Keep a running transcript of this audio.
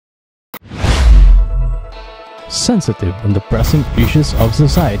Sensitive on the pressing issues of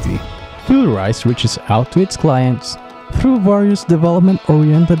society, PhilRice reaches out to its clients through various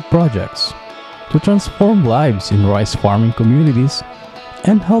development-oriented projects to transform lives in rice farming communities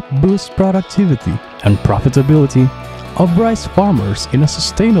and help boost productivity and profitability of rice farmers in a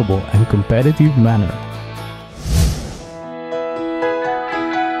sustainable and competitive manner.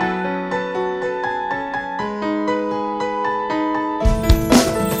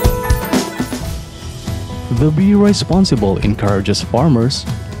 The Be Responsible encourages farmers,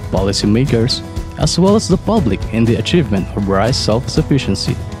 policymakers, as well as the public in the achievement of rice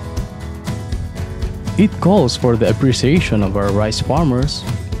self-sufficiency. It calls for the appreciation of our rice farmers,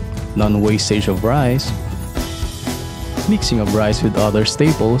 non-wastage of rice, mixing of rice with other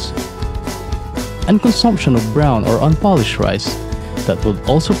staples, and consumption of brown or unpolished rice that would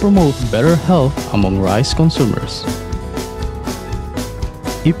also promote better health among rice consumers.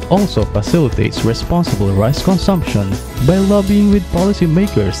 It also facilitates responsible rice consumption by lobbying with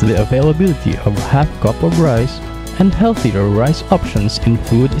policymakers the availability of half cup of rice and healthier rice options in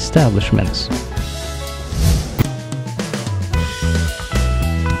food establishments.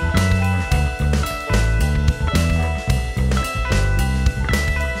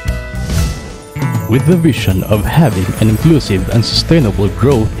 With the vision of having an inclusive and sustainable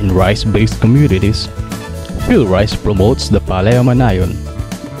growth in rice-based communities, PhilRice promotes the Palayamanayon.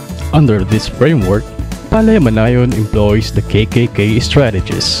 Under this framework, Palayamanayon employs the KKK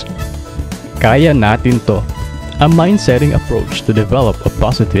strategies. Kaya natin to, a mind-setting approach to develop a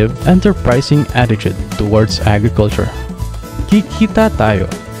positive, enterprising attitude towards agriculture. Kikita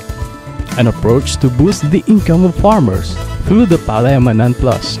tayo, an approach to boost the income of farmers through the Palayamanan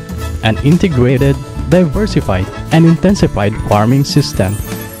Plus, an integrated, diversified, and intensified farming system.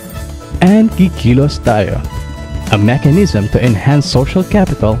 And Kikilos tayo, a mechanism to enhance social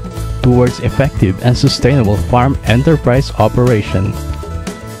capital towards effective and sustainable farm enterprise operation.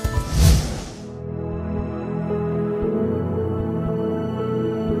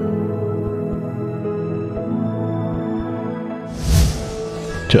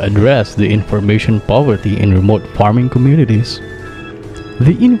 To address the information poverty in remote farming communities,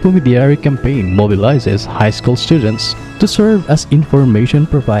 the Intermediary Campaign mobilizes high school students to serve as information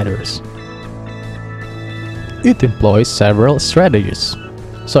providers. It employs several strategies,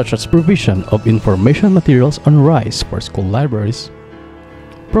 such as provision of information materials on rice for school libraries,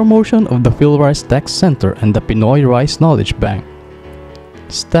 promotion of the PhilRice Tech Center and the Pinoy Rice Knowledge Bank,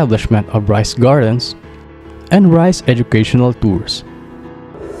 establishment of rice gardens, and rice educational tours.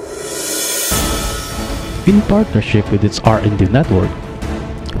 In partnership with its R&D network,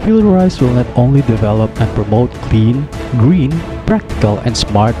 PhilRice will not only develop and promote clean, green, practical, and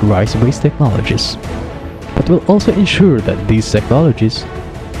smart rice-based technologies, but will also ensure that these technologies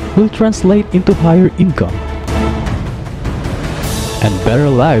will translate into higher income and better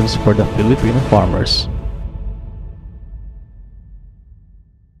lives for the Filipino farmers.